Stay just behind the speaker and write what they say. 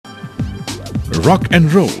rock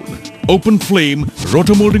and roll, open flame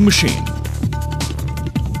rotomoulding machine.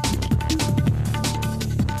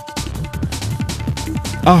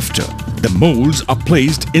 After the molds are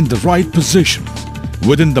placed in the right position,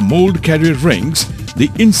 within the mold carrier rings, the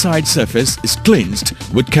inside surface is cleansed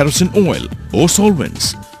with kerosene oil or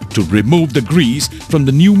solvents to remove the grease from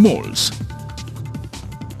the new molds.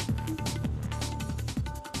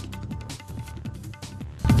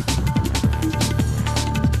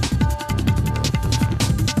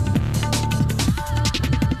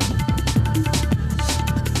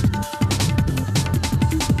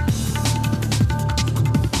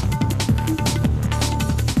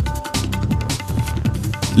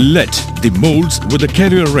 Let the molds with the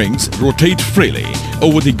carrier rings rotate freely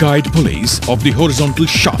over the guide pulleys of the horizontal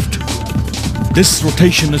shaft. This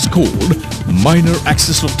rotation is called minor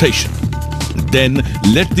axis rotation. Then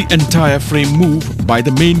let the entire frame move by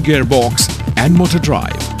the main gearbox and motor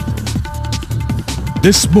drive.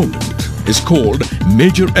 This movement is called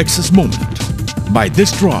major axis movement. By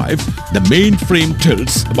this drive, the main frame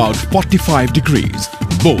tilts about 45 degrees,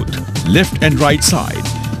 both left and right side,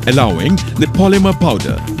 allowing the polymer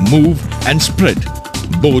powder move and spread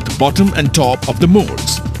both bottom and top of the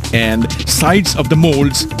molds and sides of the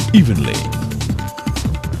molds evenly.